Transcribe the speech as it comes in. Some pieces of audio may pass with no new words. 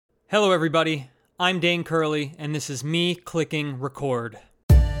Hello everybody, I'm Dane Curley, and this is me clicking record.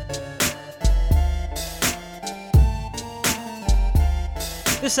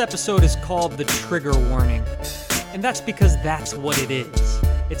 This episode is called The Trigger Warning, and that's because that's what it is.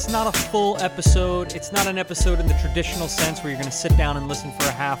 It's not a full episode, it's not an episode in the traditional sense where you're going to sit down and listen for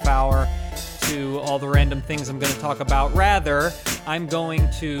a half hour to all the random things I'm going to talk about. Rather, I'm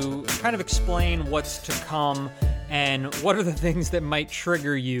going to kind of explain what's to come and what are the things that might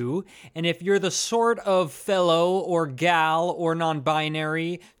trigger you. And if you're the sort of fellow or gal or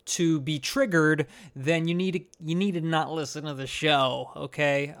non-binary to be triggered, then you need to not listen to the show,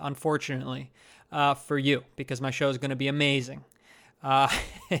 okay? Unfortunately, for you, because my show is going to be amazing. But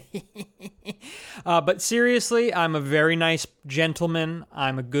seriously, I'm a very nice gentleman.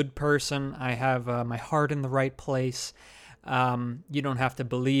 I'm a good person. I have my heart in the right place. You don't have to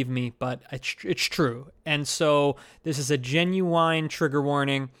believe me, but it's true. And so this is a genuine trigger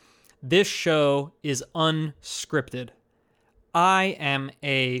warning. This show is unscripted. I am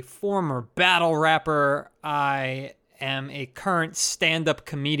a former battle rapper. I am a current stand-up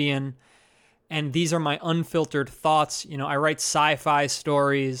comedian. And these are my unfiltered thoughts. You know, I write sci-fi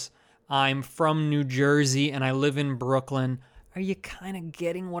stories. I'm from New Jersey and I live in Brooklyn. Are you kind of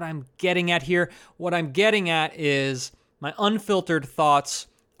getting what I'm getting at here? What I'm getting at is my unfiltered thoughts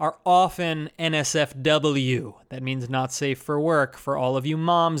are often NSFW. That means not safe for work for all of you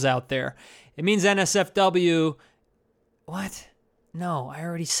moms out there. It means NSFW. What? No, I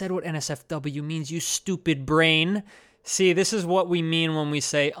already said what NSFW means, you stupid brain. See, this is what we mean when we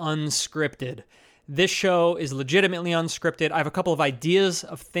say unscripted. This show is legitimately unscripted. I have a couple of ideas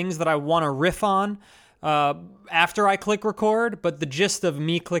of things that I want to riff on after I click record, but the gist of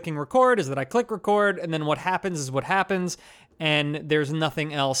me clicking record is that I click record, and then what happens is what happens, and there's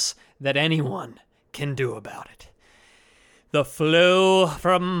nothing else that anyone can do about it. The flow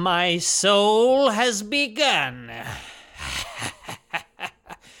from my soul has begun.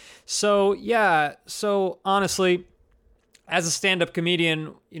 So honestly, as a stand-up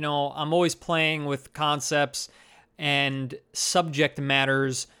comedian, you know, I'm always playing with concepts and subject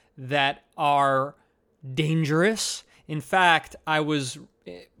matters that are dangerous. In fact,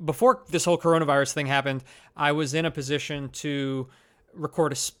 before this whole coronavirus thing happened, I was in a position to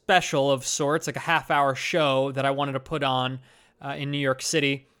record a special of sorts, like a half-hour show that I wanted to put on in New York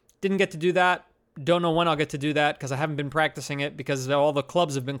City. Didn't get to do that. Don't know when I'll get to do that because I haven't been practicing it because all the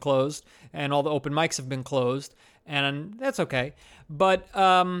clubs have been closed and all the open mics have been closed, and that's okay. But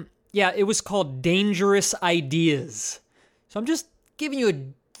it was called Dangerous Ideas. So I'm just giving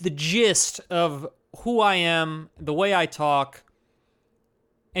you the gist of who I am, the way I talk.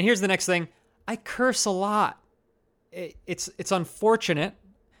 And here's the next thing. I curse a lot. It's unfortunate.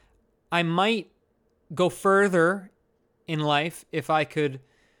 I might go further in life if I could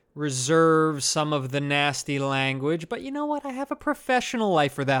reserve some of the nasty language, but you know what? I have a professional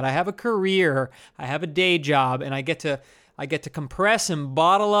life for that. I have a career. I have a day job, and I get to compress and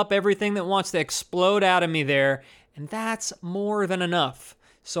bottle up everything that wants to explode out of me there, and that's more than enough.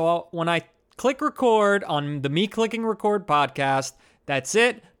 So when I click record on the Me Clicking Record podcast, that's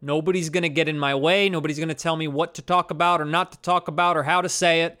it. Nobody's going to get in my way. Nobody's going to tell me what to talk about or not to talk about or how to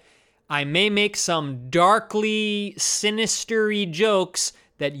say it. I may make some darkly sinister-y jokes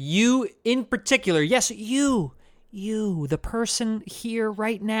that you in particular, yes, you, the person here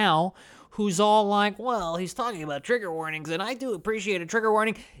right now who's all like, well, he's talking about trigger warnings and I do appreciate a trigger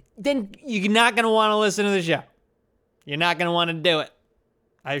warning, then you're not going to want to listen to the show. You're not going to want to do it.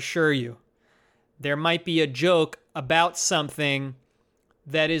 I assure you. There might be a joke about something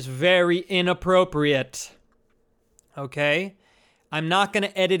that is very inappropriate. Okay? I'm not going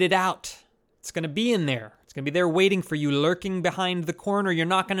to edit it out. It's going to be in there. It's going to be there waiting for you, lurking behind the corner. You're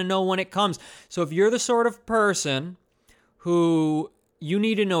not going to know when it comes. So if you're the sort of person who you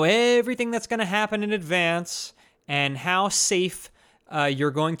need to know everything that's going to happen in advance and how safe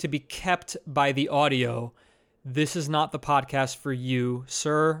you're going to be kept by the audio, this is not the podcast for you,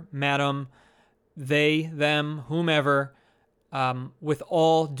 sir, madam, they, them, whomever, with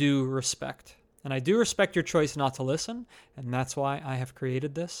all due respect. And I do respect your choice not to listen, and that's why I have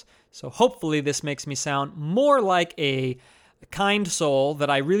created this. So hopefully this makes me sound more like a kind soul that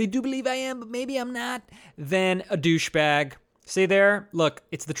I really do believe I am, but maybe I'm not, than a douchebag. See there? Look,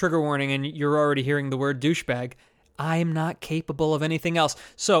 it's the trigger warning, and you're already hearing the word douchebag. I'm not capable of anything else.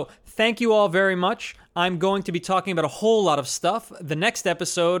 So thank you all very much. I'm going to be talking about a whole lot of stuff. The next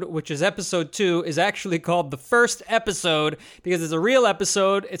episode, which is episode 2, is actually called The First Episode because it's a real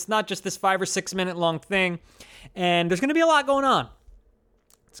episode. It's not just this 5 or 6 minute long thing. And there's going to be a lot going on.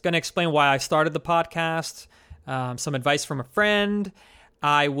 It's going to explain why I started the podcast, some advice from a friend,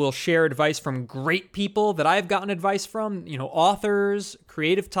 I will share advice from great people that I've gotten advice from, authors,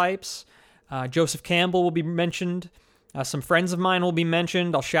 creative types. Joseph Campbell will be mentioned. Some friends of mine will be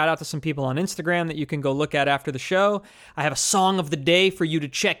mentioned. I'll shout out to some people on Instagram that you can go look at after the show. I have a song of the day for you to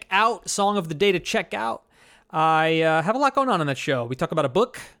check out. I have a lot going on that show. We talk about a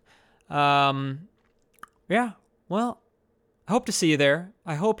book. Yeah, well, I hope to see you there.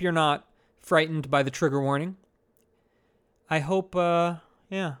 I hope you're not frightened by the trigger warning. I hope, I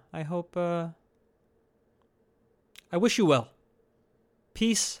wish you well.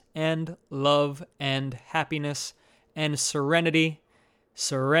 Peace and love and happiness and serenity,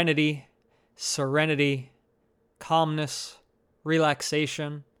 calmness,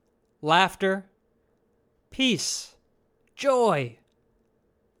 relaxation, laughter, peace, joy.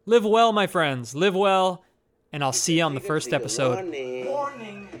 Live well, my friends. Live well, and I'll see you on the first episode.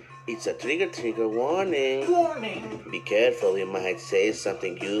 Warning. It's a trigger warning. Warning. Be careful, you might say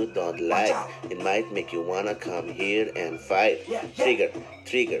something you don't like. It might make you wanna come here and fight. Trigger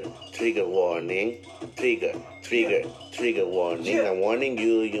warning. Trigger warning. I'm warning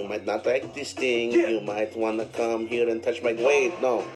you, you might not like this thing. You might wanna come here and touch my weight. No.